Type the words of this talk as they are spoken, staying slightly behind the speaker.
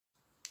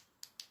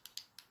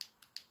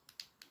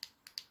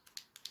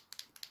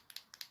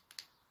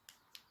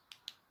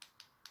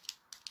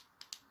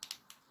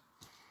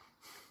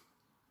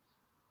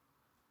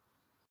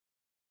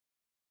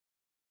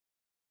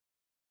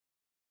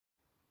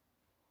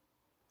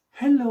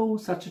Hello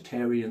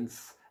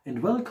Sagittarians,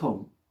 and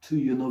welcome to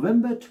your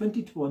November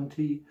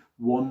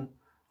 2021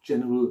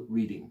 general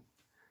reading.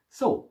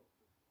 So,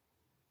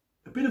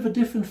 a bit of a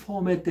different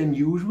format than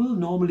usual.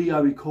 Normally I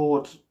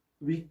record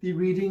weekly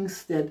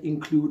readings that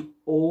include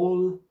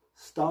all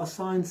star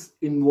signs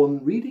in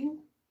one reading.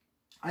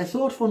 I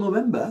thought for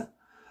November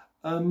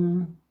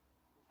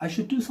I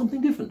should do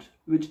something different,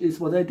 which is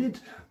what I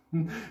did,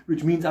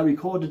 which means I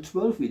recorded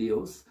 12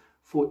 videos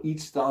for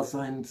each star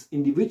signs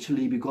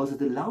individually, because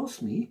it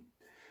allows me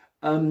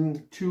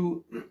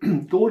to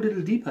go a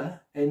little deeper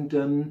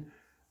and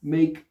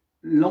make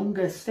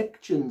longer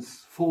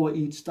sections for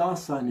each star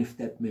sign, if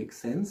that makes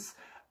sense.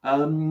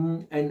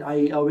 And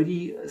I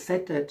already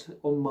said that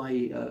on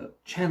my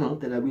channel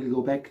that I will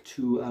go back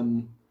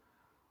to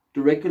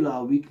the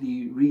regular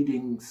weekly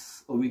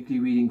readings or weekly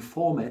reading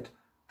format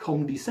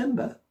come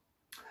December.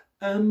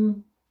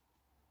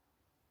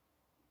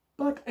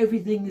 But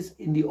everything is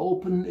in the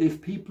open.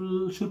 If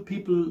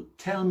people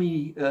tell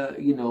me,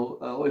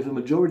 or if a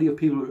majority of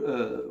people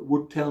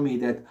would tell me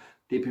that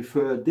they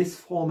prefer this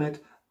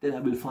format, then I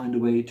will find a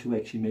way to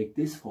actually make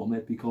this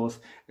format, because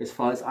as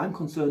far as I'm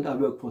concerned, I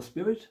work for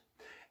Spirit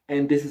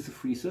and this is a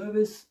free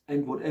service,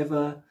 and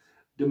whatever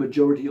the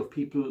majority of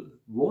people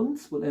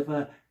wants,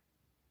 whatever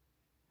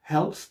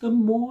helps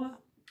them more,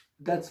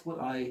 that's what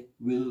I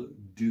will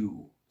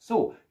do.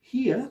 So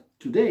here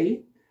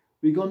today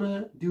we're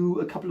gonna do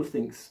a couple of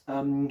things.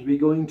 We're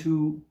going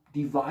to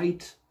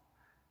divide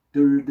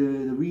the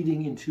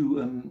reading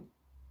into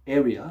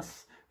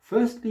areas.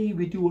 Firstly,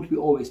 we do what we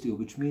always do,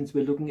 which means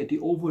we're looking at the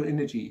overall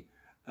energy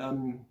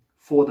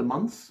for the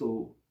month.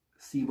 So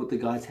see what the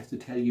guides have to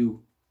tell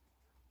you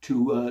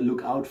to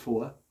look out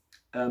for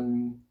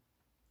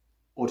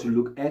or to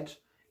look at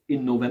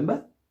in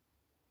November.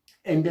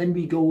 And then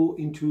we go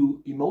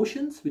into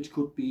emotions, which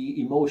could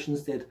be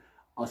emotions that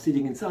are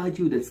sitting inside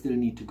you that still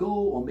need to go,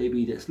 or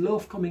maybe there's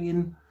love coming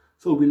in.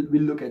 So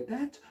we'll look at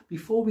that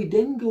before we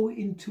then go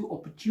into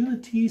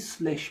opportunities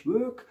 /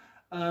 work.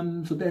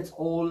 So that's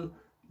all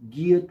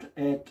geared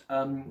at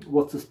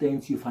what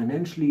sustains you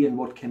financially and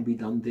what can be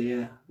done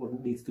there, what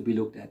needs to be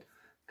looked at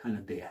kind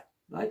of there,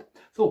 right?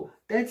 So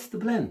that's the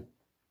plan.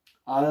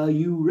 Are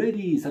you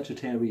ready,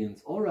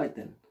 Sagittarians? All right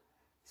then.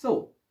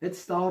 So let's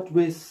start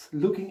with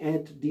looking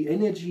at the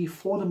energy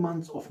for the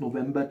month of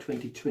November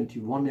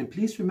 2021. And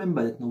please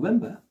remember that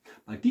November,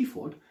 by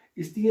default,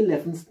 is the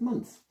 11th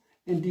month.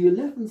 And the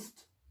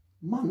 11th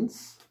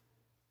month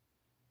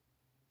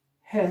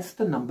has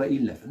the number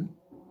 11.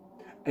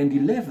 And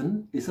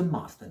 11 is a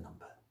master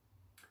number.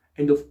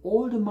 And of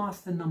all the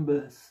master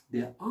numbers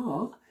there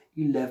are,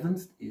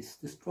 11th is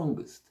the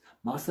strongest.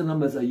 Master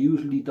numbers are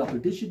usually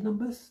double-digit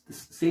numbers, the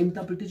same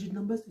double-digit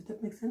numbers, if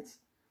that makes sense.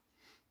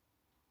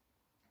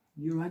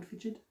 You're right,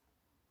 Fidget?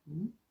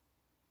 Mm-hmm.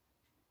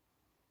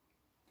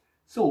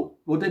 So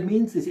what that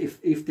means is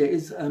if there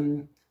is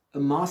a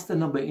master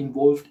number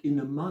involved in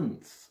a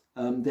month,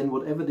 then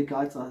whatever the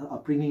guides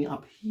are bringing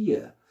up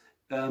here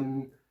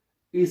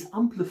is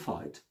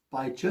amplified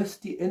by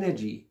just the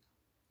energy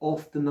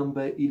of the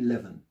number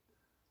 11.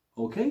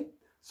 Okay,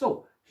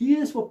 so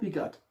here's what we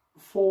got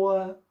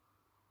for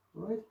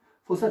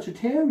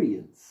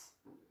Sagittarians.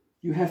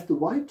 You have the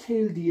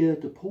white-tailed deer,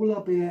 the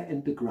polar bear,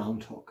 and the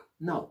groundhog.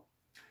 Now,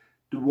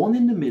 the one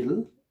in the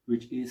middle,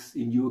 which is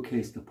in your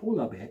case the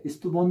polar bear, is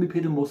the one we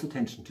pay the most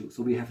attention to.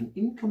 So we have an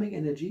incoming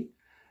energy,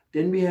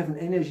 then we have an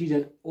energy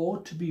that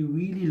ought to be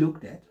really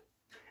looked at,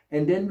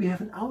 and then we have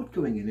an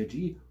outgoing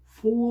energy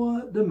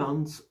for the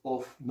months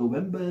of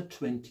November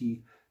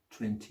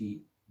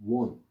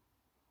 2021.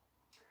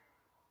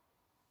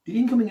 The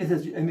incoming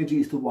energy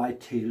is the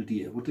white-tailed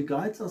deer. What the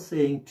guides are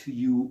saying to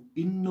you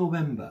in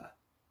November,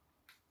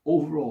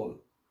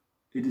 overall,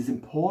 it is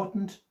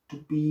important to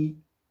be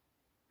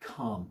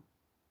calm.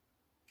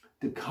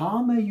 The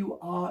calmer you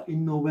are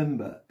in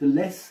November, the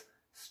less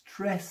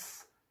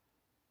stress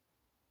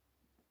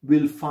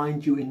will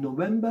find you in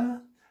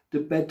November, the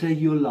better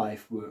your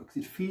life works.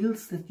 It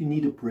feels that you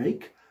need a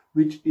break,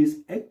 which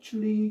is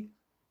actually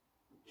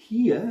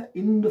here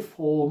in the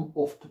form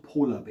of the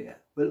polar bear.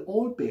 Well,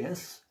 all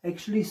bears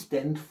actually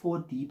stand for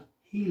deep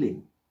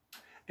healing.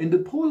 And the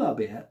polar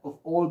bear, of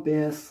all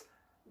bears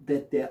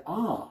that there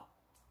are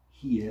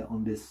here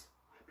on this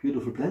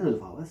beautiful planet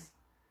of ours,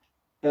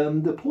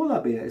 the polar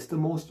bear is the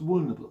most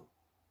vulnerable.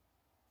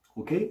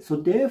 Okay, so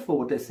therefore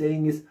what they're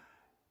saying is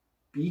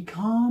be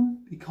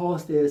calm,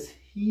 because there's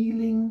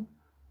healing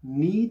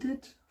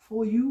needed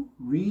for you.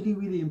 Really,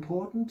 really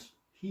important.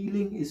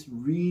 Healing is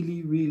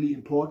really, really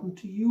important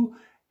to you.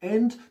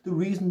 And the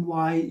reason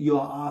why you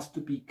are asked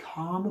to be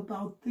calm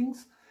about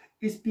things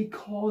is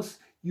because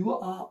you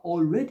are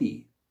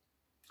already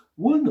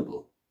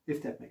vulnerable,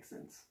 if that makes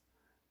sense.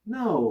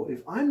 Now,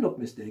 if I'm not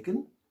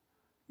mistaken,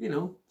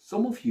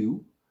 some of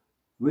you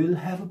will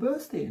have a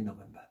birthday in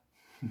November.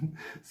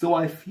 So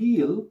I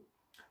feel,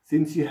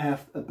 since you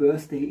have a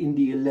birthday in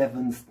the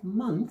 11th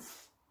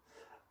month,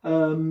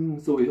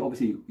 so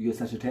obviously you're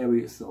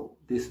Sagittarius, so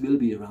this will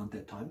be around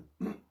that time.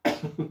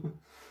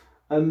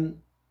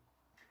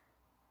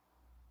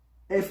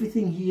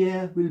 Everything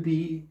here will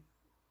be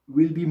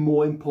will be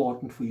more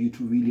important for you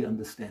to really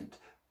understand.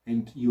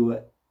 And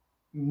your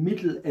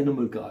middle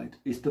animal guide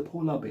is the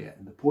polar bear.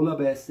 And the polar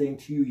bear is saying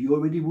to you, you're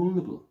already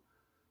vulnerable.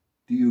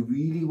 Do you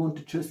really want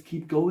to just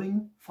keep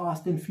going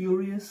fast and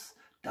furious?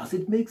 Does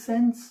it make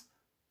sense?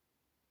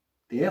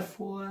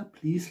 Therefore,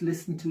 please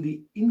listen to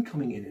the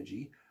incoming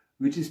energy,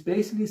 which is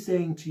basically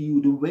saying to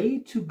you the way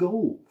to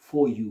go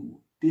for you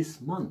this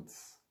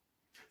month,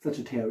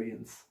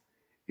 Sagittarians,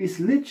 is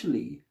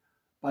literally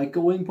by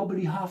going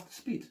probably half the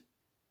speed,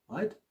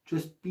 right?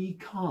 Just be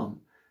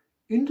calm.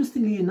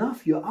 Interestingly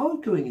enough, your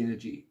outgoing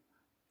energy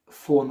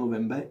for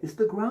November is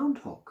the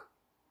groundhog.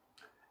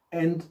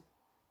 And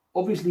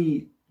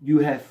obviously you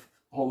have,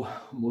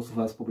 most of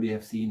us probably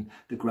have seen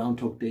the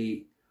Groundhog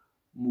Day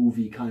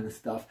movie kind of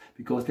stuff,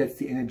 because that's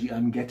the energy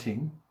I'm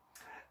getting.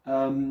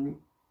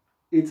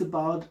 It's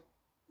about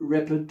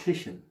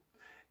repetition.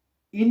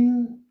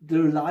 In the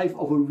life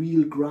of a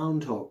real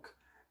groundhog,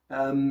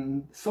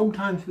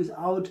 sometimes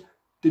without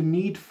the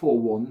need for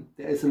one,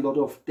 there is a lot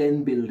of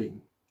den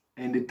building.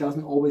 And it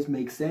doesn't always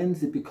make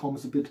sense. It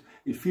becomes a bit,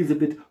 it feels a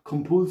bit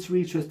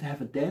compulsory just to have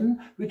a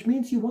den, which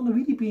means you want to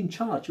really be in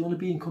charge. You want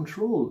to be in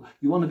control.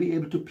 You want to be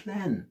able to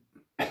plan.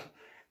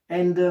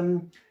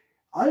 And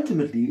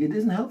ultimately, it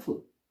isn't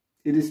helpful.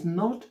 It is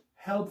not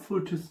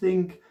helpful to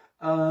think,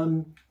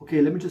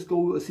 okay, let me just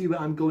go see where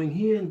I'm going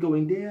here and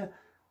going there.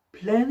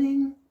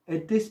 Planning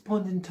at this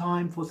point in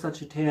time for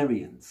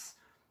Sagittarians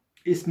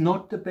is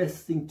not the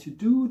best thing to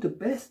do. The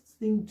best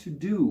thing to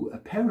do,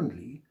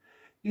 apparently,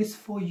 is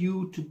for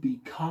you to be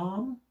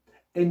calm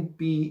and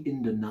be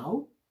in the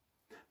now,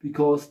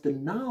 because the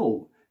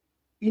now,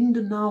 in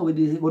the now, it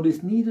is what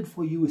is needed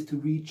for you is to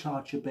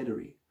recharge your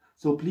battery.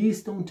 So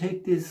please don't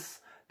take this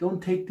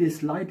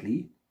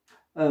lightly,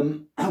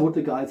 what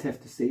the guides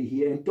have to say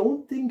here, and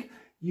don't think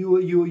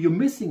you're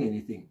missing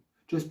anything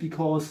just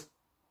because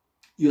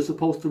you're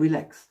supposed to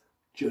relax.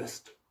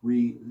 Just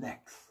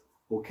relax,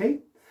 okay?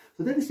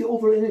 So that is the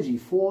overall energy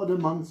for the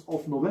month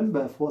of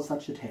November for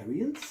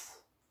Sagittarians.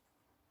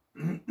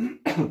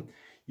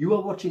 You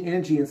are watching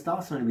Energy and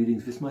Star Sign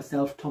readings with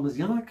myself, Thomas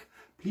Janak.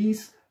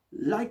 Please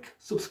like,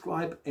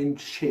 subscribe and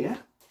share.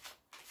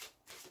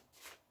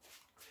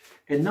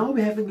 And now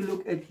we're having a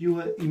look at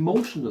your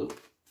emotional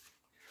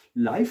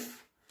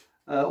life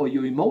or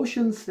your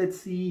emotions. Let's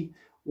see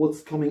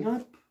what's coming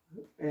up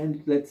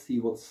and let's see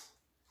what's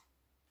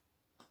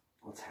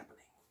happening.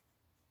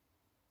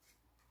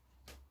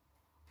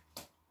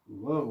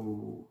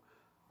 Whoa.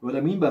 What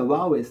I mean by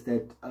wow is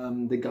that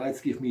the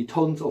guides give me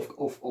tons of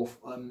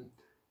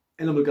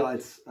animal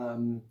guides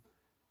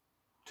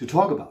to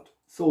talk about.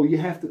 So you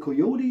have the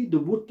coyote, the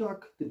wood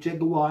duck, the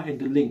jaguar and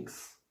the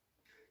lynx.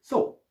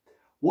 So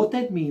what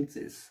that means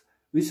is,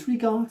 with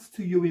regards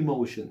to your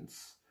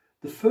emotions,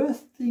 the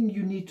first thing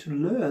you need to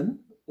learn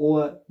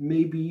or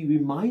maybe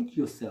remind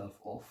yourself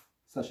of,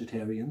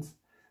 Sagittarians,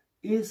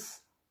 is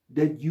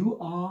that you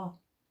are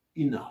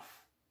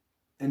enough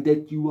and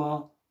that you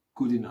are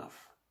good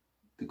enough.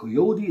 The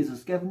coyote is a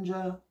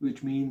scavenger,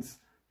 which means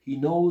he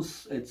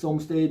knows at some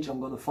stage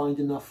I'm going to find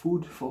enough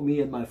food for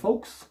me and my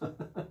folks,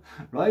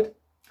 right?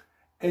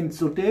 And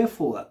so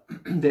therefore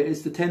there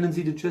is the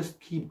tendency to just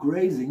keep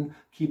grazing,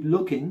 keep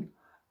looking,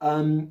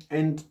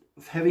 and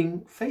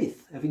having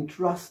faith, having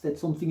trust that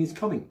something is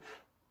coming.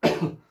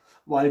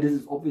 While this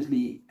is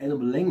obviously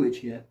animal language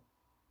here,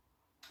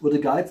 what the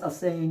guides are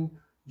saying,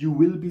 you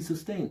will be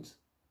sustained.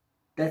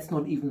 That's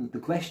not even the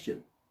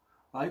question,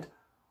 right?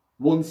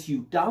 Once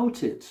you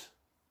doubt it,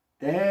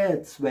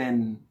 that's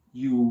when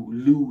you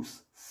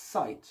lose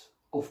sight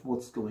of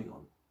what's going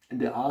on. And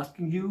they're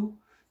asking you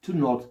to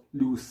not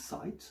lose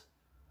sight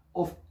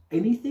of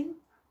anything,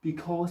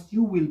 because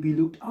you will be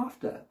looked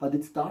after. But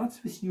it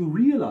starts with you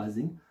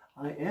realizing,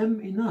 I am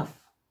enough.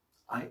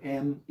 I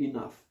am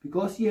enough.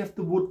 Because you have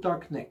the wood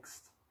duck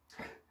next.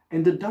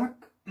 And the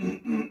duck,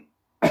 the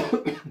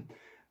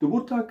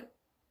wood duck,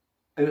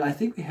 I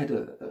think we had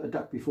a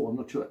duck before, I'm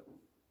not sure.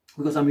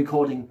 Because I'm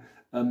recording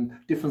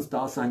different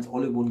star signs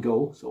all in one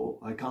go. So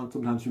I can't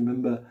sometimes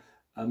remember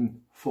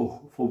for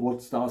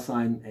what star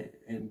sign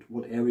and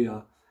what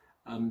area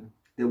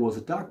there was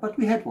a duck. But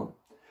we had one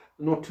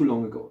not too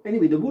long ago.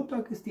 Anyway, the wood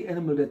duck is the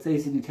animal that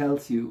basically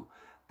tells you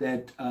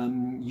that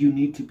you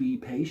need to be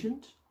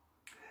patient,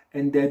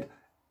 and that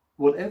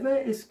whatever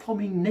is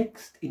coming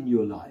next in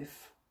your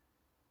life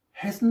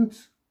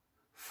hasn't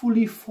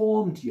fully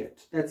formed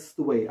yet. That's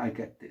the way I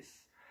get this.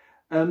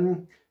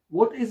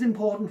 What is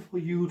important for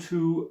you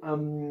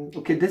to...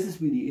 okay, this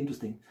is really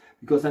interesting,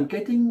 because I'm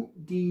getting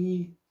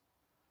the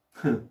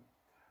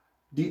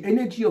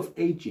energy of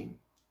aging,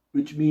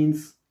 which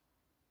means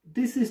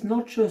this is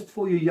not just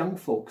for you young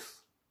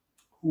folks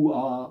who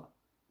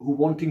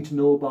wanting to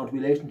know about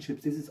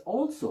relationships. This is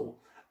also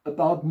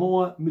about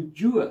more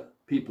mature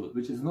people,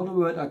 which is not a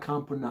word I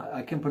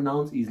can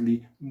pronounce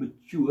easily.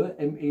 Mature,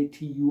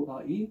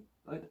 M-A-T-U-R-E,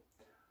 right?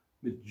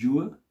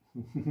 Mature,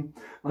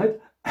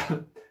 right?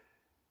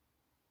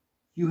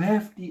 You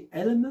have the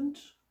element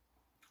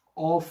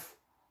of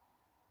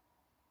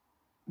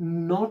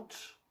not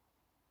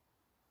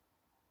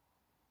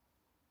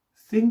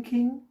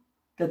thinking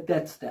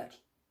that's that.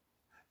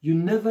 You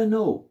never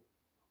know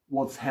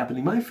what's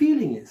happening. My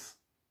feeling is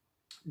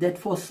that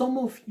for some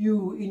of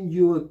you in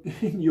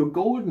your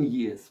golden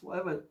years,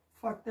 whatever the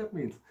fuck that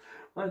means,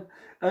 right?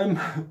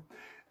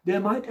 There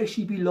might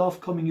actually be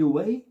love coming your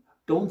way.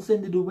 Don't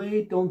send it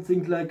away. Don't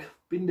think like,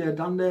 been there,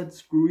 done that,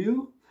 screw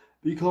you.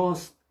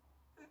 Because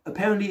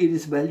apparently it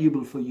is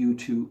valuable for you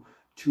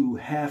to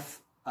have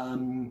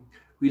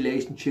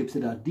relationships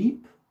that are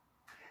deep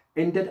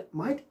and that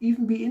might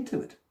even be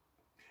intimate,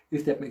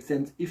 if that makes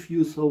sense, if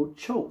you so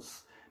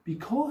chose.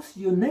 Because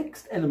your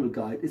next animal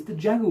guide is the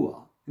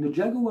jaguar. And the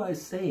jaguar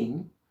is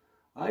saying,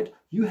 right,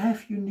 you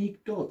have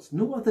unique dots.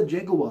 No other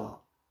jaguar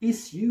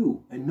is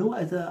you, and no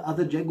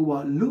other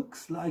jaguar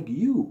looks like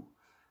you.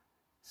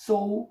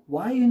 So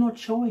why are you not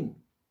showing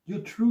your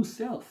true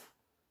self?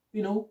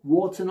 You know,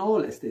 warts and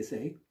all, as they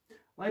say,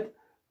 right?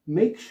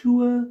 Make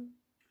sure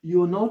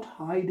you're not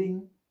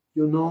hiding,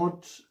 you're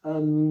not...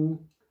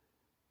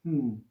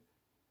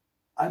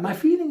 My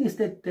feeling is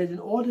that in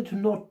order to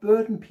not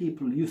burden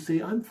people, you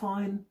say, I'm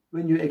fine,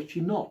 when you're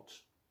actually not.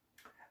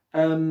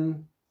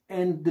 And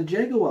the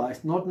jaguar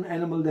is not an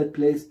animal that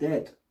plays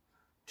dead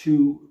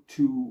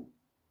to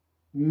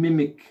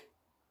mimic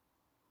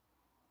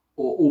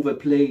or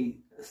overplay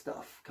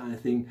stuff, kind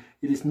of thing.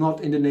 It is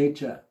not in the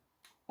nature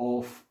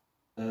of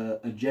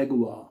a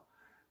jaguar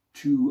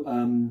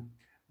to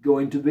go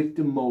into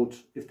victim mode,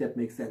 if that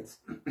makes sense.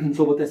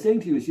 So what they're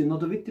saying to you is, you're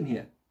not a victim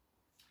here.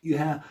 You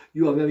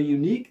are very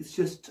unique. It's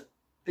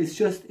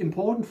just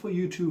important for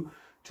you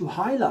to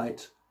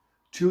highlight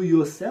to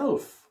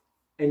yourself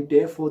and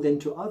therefore then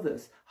to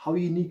others how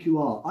unique you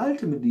are.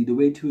 Ultimately, the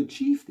way to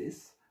achieve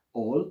this,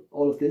 all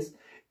of this,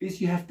 is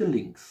you have the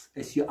links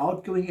as your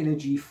outgoing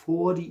energy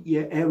for the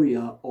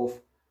area of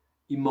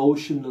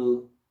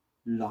emotional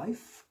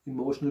life,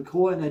 emotional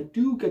core. And I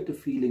do get the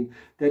feeling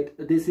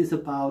that this is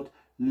about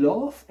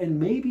love and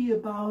maybe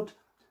about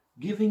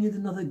giving it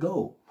another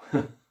go,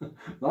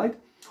 right?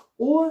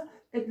 Or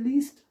at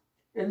least,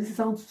 and this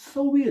sounds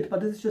so weird,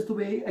 but it's just the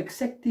way,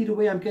 exactly the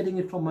way I'm getting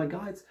it from my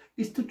guides,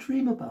 is to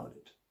dream about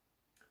it,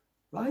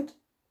 right?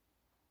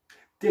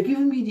 They're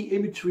giving me the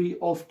imagery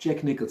of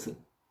Jack Nicholson.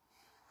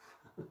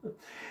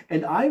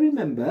 And I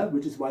remember,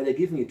 which is why they're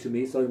giving it to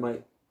me, sorry, my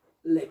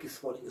leg is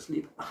falling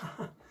asleep.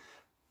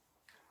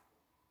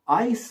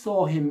 I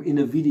saw him in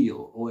a video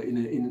or in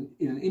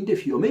an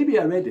interview, or maybe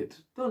I read it,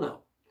 don't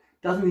know.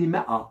 Doesn't really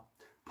matter.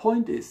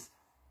 Point is,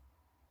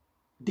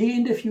 they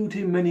interviewed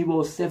him when he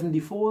was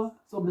 74,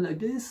 something like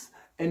this,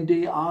 and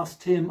they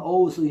asked him,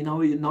 oh, so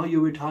now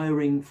you're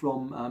retiring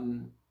from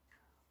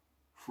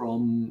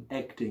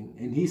acting.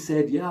 And he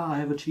said, yeah, I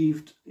have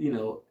achieved, you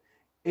know,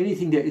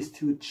 anything there is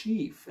to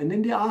achieve. And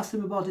then they asked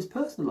him about his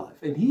personal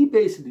life. And he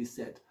basically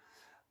said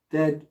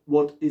that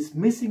what is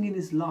missing in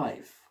his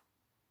life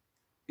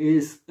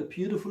is a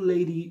beautiful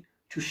lady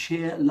to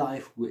share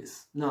life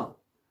with. Now,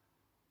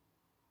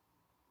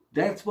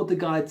 that's what the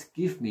guides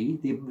give me.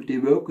 They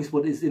work with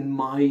what is in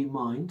my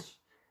mind.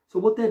 So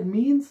what that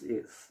means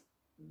is,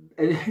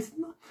 and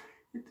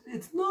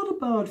it's not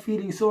about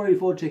feeling sorry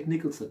for Jack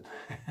Nicholson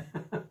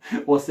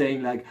or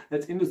saying like,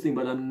 that's interesting,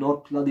 but I'm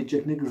not bloody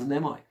Jack Nicholson,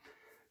 am I?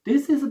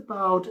 This is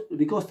about,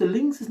 because the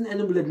lynx is an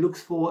animal that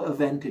looks for a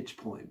vantage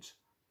point.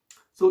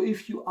 So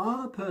if you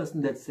are a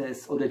person that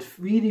says, or that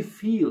really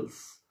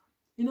feels,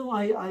 you know,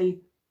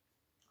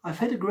 I've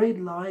had a great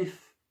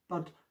life,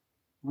 but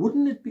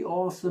wouldn't it be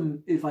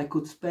awesome if I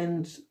could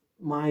spend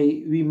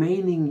my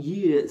remaining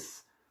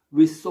years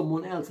with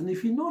someone else? And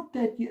if you're not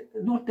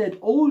that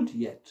old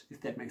yet, if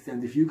that makes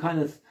sense, if you kind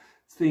of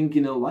think,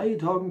 you know, why are you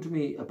talking to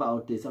me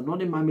about this? I'm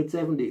not in my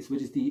mid-70s,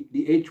 which is the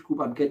age group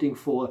I'm getting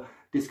for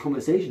this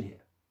conversation here.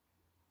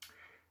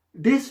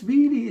 This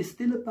really is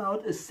still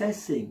about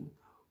assessing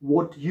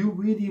what you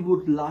really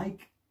would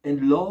like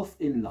and love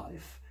in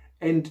life.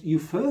 And you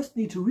first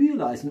need to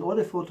realize, in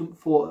order for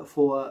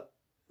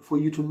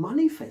you to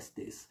manifest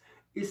this,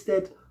 is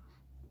that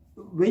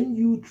when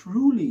you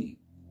truly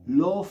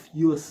love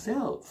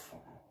yourself,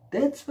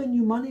 that's when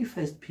you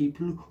manifest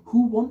people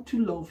who want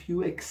to love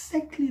you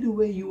exactly the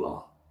way you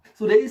are.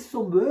 So there is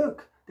some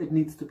work that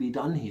needs to be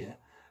done here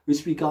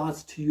with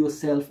regards to your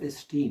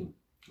self-esteem,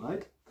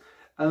 right?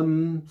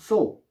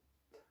 So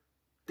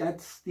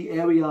that's the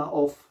area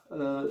of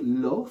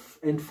love.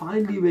 And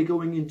finally, we're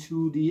going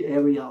into the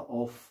area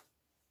of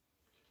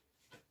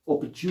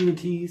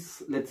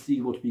opportunities. Let's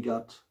see what we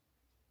got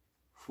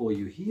for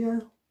you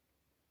here.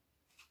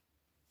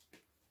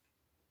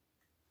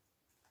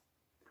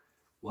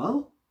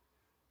 Well,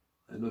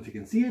 I don't know if you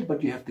can see it,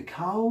 but you have the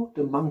cow,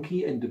 the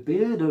monkey and the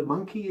bear. The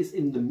monkey is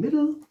in the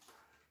middle.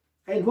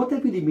 And what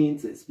that really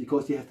means is,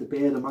 because you have the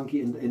bear, the monkey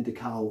and the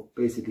cow,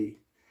 basically,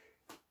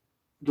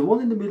 the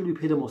one in the middle you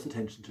pay the most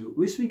attention to.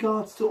 With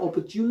regards to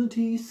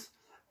opportunities,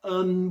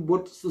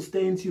 what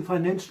sustains you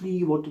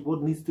financially,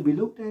 what needs to be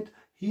looked at,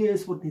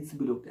 here's what needs to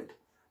be looked at.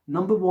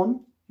 Number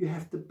one, you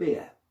have the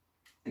bear.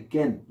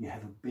 Again, you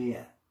have a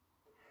bear.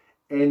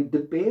 And the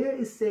bear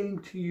is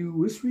saying to you,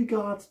 with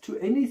regards to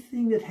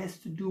anything that has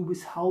to do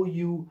with how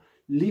you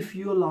live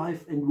your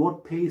life and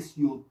what pays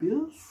your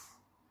bills,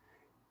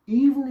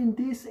 even in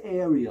this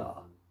area,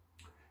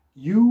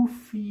 you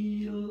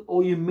feel,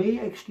 or you may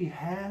actually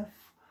have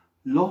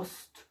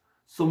lost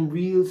some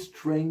real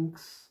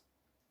strengths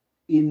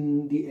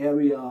in the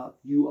area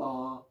you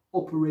are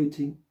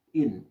operating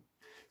in.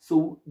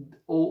 So,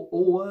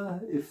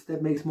 or if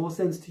that makes more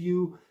sense to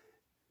you,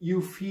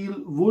 you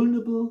feel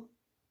vulnerable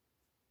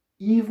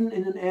even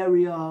in an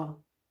area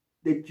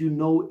that you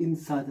know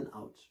inside and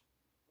out.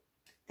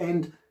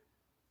 And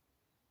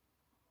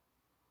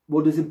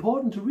what is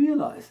important to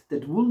realize,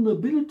 that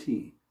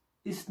vulnerability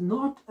is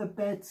not a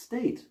bad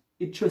state.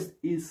 It just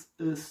is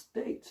a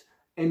state.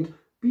 And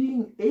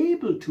being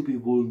able to be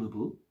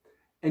vulnerable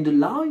and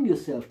allowing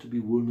yourself to be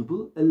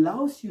vulnerable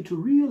allows you to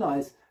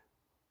realize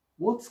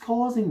what's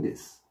causing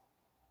this,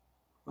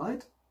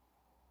 right?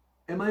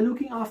 Am I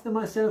looking after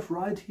myself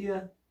right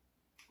here,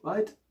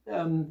 right?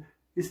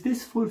 Is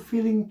this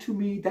fulfilling to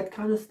me, that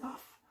kind of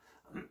stuff?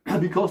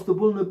 Because the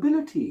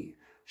vulnerability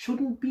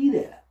shouldn't be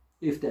there,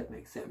 if that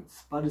makes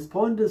sense. But it's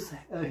pointless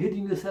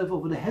hitting yourself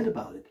over the head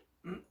about it.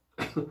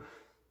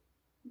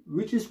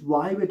 Which is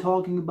why we're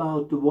talking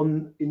about the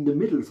one in the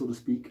middle, so to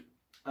speak,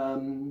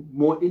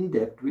 more in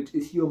depth, which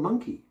is your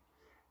monkey.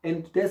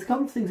 And there's a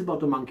couple of things about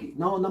the monkey.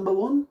 Now, number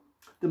one,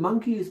 the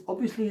monkey is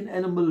obviously an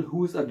animal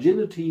whose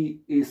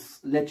agility is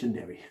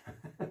legendary,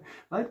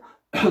 right?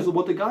 So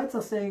what the guides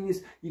are saying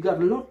is, you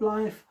got a lot of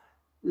life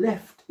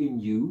left in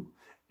you,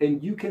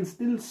 and you can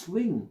still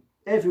swing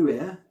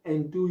everywhere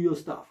and do your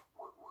stuff,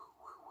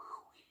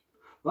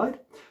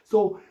 right?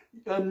 So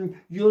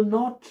you're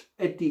not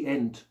at the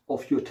end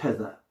of your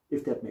tether,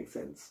 if that makes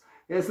sense.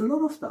 There's a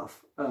lot of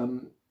stuff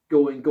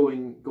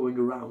going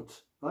around,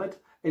 right?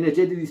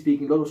 Energetically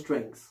speaking, a lot of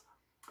strengths,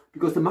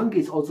 because the monkey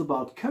is also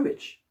about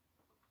courage.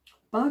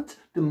 But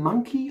the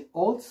monkey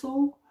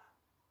also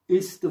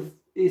is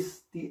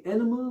the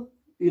animal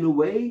in a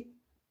way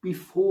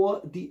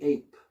before the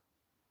ape.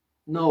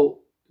 Now,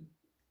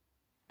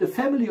 the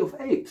family of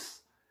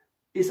apes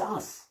is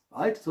us,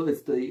 right? So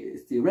it's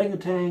the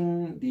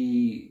orangutan,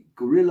 the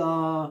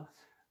gorilla,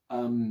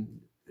 the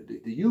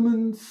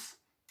humans,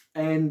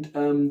 and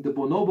the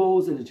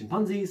bonobos and the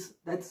chimpanzees.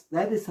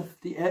 That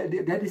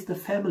is the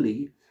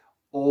family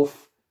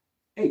of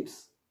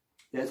apes.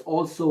 There's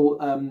also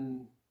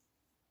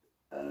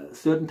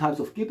certain types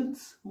of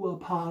gibbons who are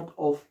part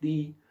of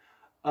the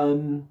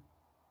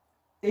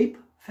ape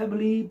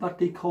family, but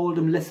they call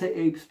them lesser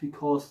apes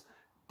because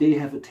they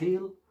have a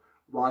tail,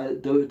 while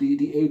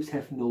the apes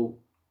have no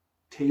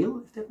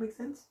tail, if that makes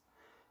sense.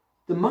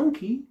 The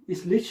monkey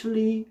is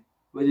literally,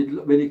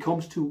 when it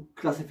comes to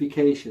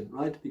classification,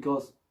 right?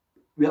 Because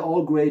we are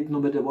all great no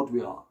matter what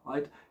we are,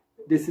 right?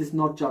 This is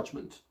not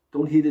judgment.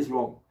 Don't hear this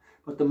wrong.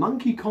 But the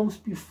monkey comes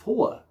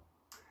before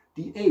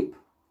the ape.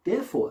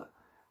 Therefore,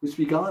 with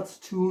regards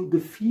to the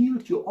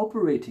field you're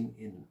operating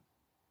in,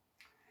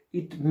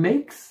 it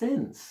makes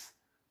sense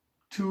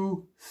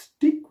to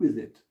stick with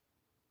it,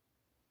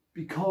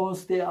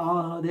 because there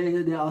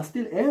are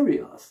still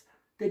areas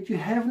that you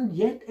haven't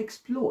yet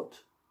explored,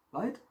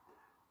 right?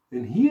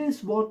 And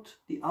here's what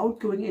the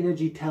outgoing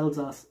energy tells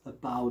us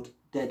about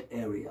that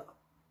area.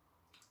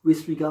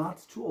 With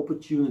regards to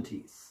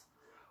opportunities,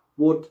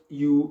 what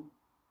you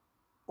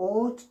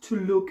ought to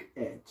look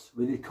at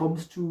when it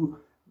comes to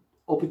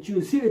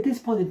opportunities. See, at this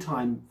point in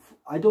time,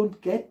 I don't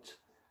get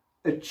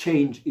a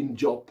change in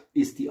job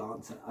is the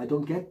answer. I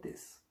don't get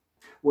this.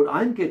 What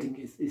I'm getting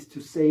is to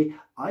say,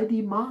 I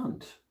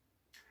demand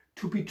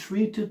to be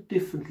treated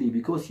differently,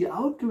 because your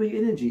outgoing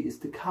energy is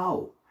the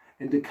cow.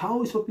 And the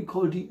cow is what we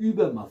call the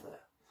Übermother.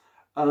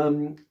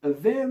 A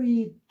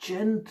very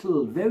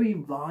gentle, very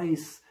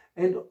wise,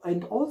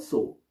 and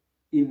also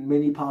in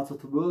many parts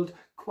of the world,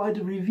 quite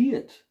a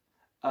revered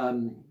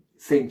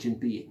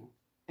sentient being.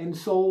 And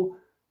so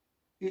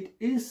it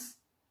is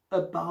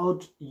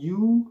about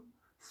you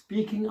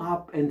speaking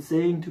up and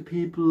saying to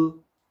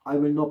people, I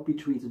will not be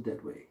treated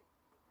that way.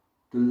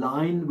 The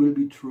line will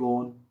be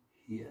drawn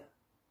here.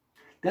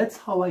 That's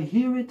how I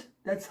hear it.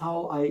 That's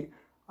how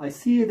I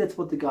see it. That's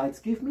what the guides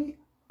give me.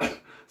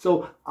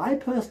 So I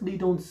personally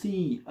don't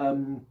see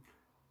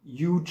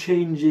you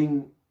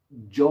changing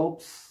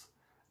jobs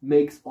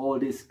makes all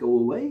this go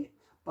away.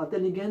 But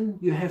then again,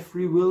 you have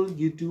free will.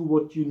 You do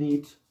what you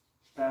need,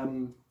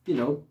 you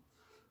know.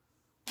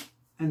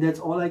 And that's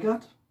all I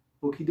got.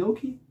 Okie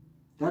dokie.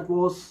 That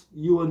was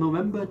your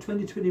November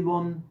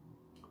 2021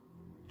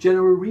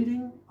 general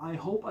reading. I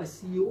hope I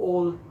see you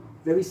all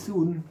very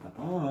soon.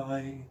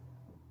 Bye-bye.